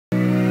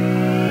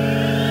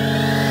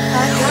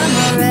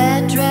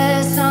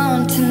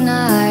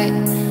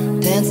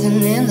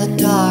dancing in the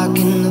dark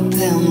in the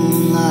pale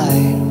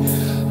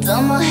moonlight.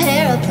 Done my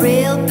hair up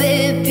real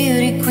big,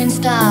 beauty queen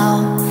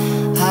style.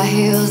 High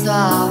heels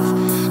off,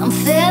 I'm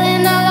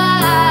feeling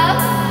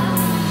alive.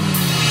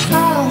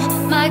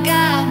 Oh my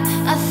God,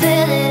 I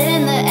feel it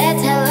in the air.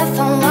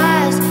 Telephone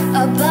wires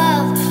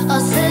above, all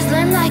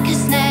sizzling like a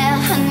snare.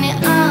 Honey,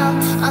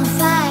 I'm on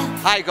fire.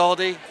 Hi,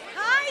 Goldie.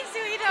 Hi,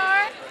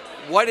 sweetheart.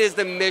 What is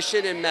the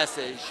mission and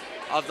message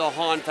of the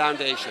Hawn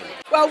Foundation?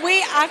 Well,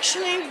 we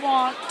actually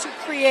want to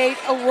create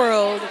a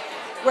world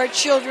where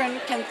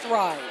children can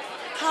thrive.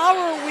 How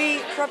are we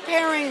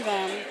preparing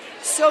them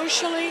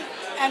socially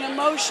and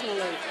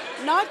emotionally,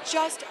 not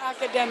just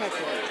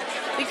academically?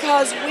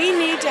 Because we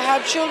need to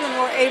have children who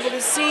are able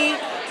to see,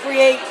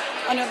 create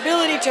an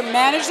ability to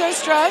manage their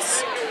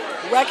stress,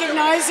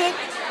 recognize it,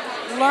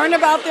 learn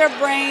about their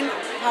brain,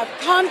 have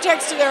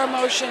context to their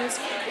emotions,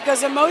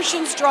 because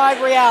emotions drive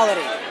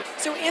reality.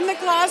 So in the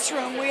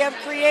classroom, we have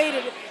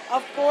created a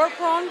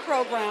 4-pronged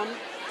program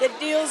that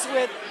deals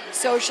with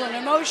social and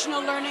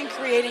emotional learning,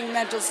 creating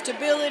mental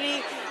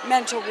stability,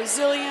 mental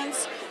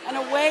resilience, and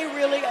a way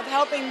really of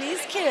helping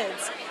these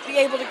kids be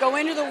able to go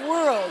into the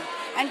world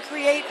and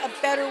create a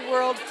better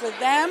world for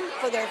them,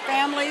 for their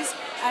families,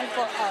 and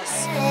for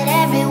us.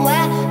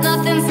 Everywhere,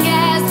 nothing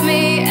scares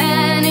me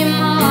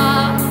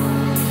anymore.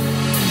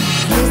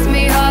 Kiss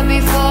me hard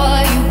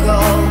before you go.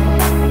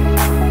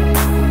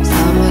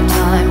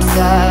 Summertime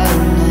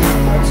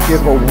sadness. Let's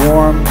give a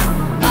warm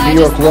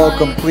New York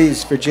welcome,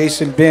 please, for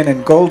Jason Binn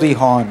and Goldie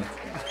Hawn.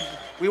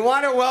 We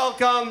want to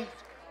welcome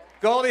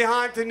Goldie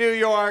Hawn to New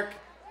York.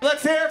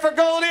 Let's hear it for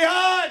Goldie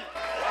Hawn!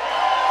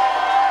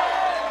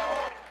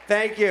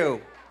 Thank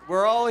you.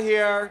 We're all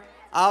here,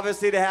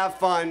 obviously, to have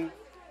fun,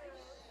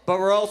 but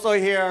we're also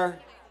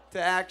here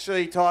to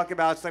actually talk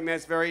about something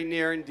that's very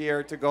near and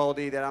dear to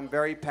Goldie, that I'm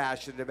very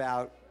passionate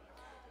about,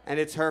 and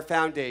it's her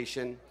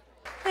foundation.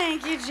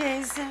 Thank you,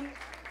 Jason.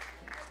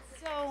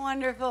 So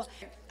wonderful.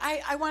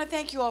 I want to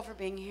thank you all for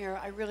being here.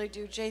 I really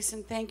do.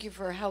 Jason, thank you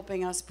for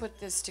helping us put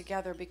this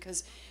together,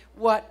 because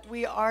what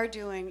we are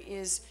doing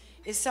is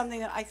something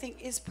that I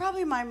think is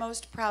probably my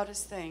most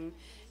proudest thing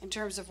in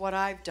terms of what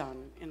I've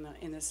done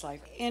in this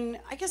life.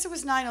 I guess it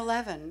was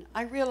 9/11,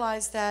 I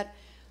realized that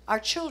our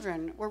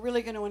children were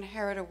really going to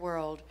inherit a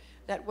world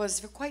that was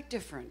quite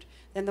different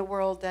than the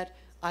world that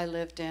I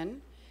lived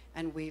in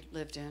and we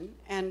lived in,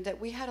 and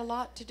that we had a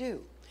lot to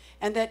do.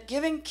 And that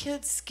giving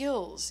kids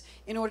skills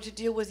in order to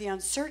deal with the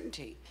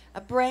uncertainty,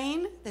 a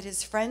brain that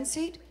is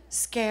frenzied,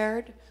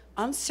 scared,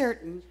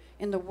 uncertain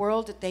in the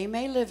world that they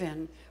may live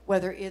in,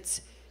 whether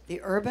it's the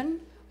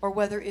urban or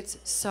whether it's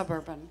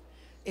suburban,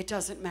 it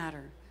doesn't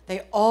matter.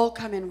 They all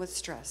come in with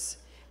stress.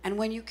 And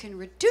when you can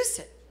reduce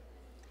it,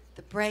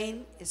 the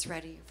brain is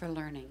ready for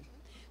learning.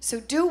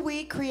 So do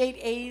we create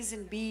A's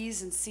and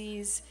B's and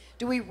C's?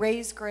 Do we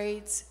raise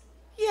grades?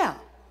 Yeah.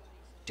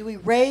 Do we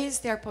raise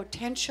their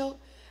potential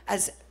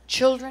as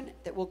children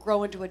that will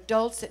grow into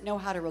adults that know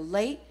how to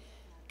relate,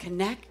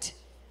 connect,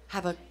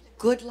 have a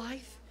good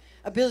life,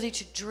 ability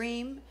to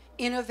dream,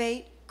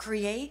 innovate,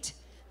 create?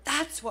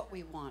 That's what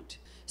we want.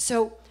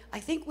 So I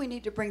think we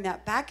need to bring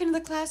that back into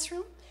the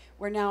classroom.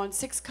 We're now in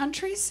 6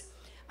 countries.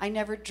 I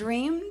never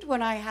dreamed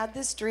when I had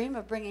this dream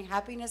of bringing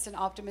happiness and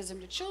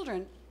optimism to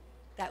children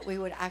that we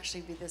would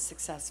actually be this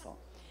successful.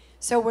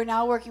 So we're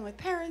now working with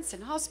parents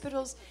and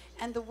hospitals,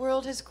 and the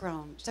world has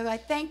grown. So I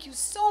thank you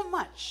so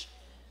much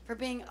for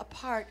being a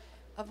part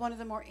of one of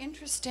the more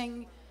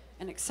interesting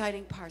and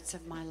exciting parts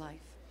of my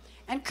life.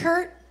 And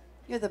Kurt,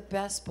 you're the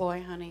best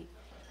boy, honey.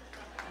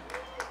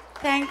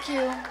 Thank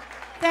you.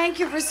 Thank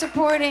you for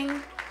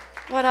supporting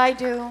what I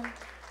do.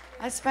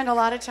 I spend a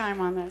lot of time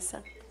on this.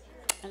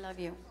 I love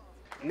you.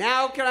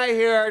 Now can I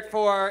hear it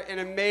for an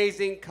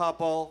amazing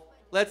couple?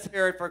 Let's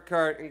hear it for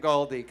Kurt and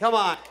Goldie. Come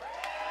on.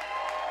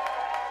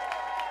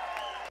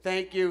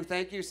 Thank you,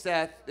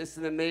 Seth. This is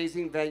an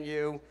amazing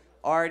venue.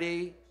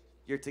 Artie,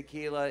 your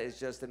tequila is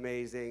just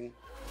amazing.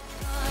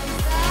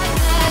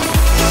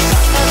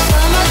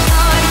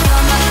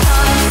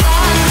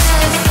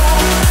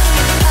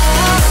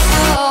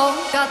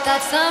 Got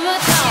that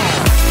summertime.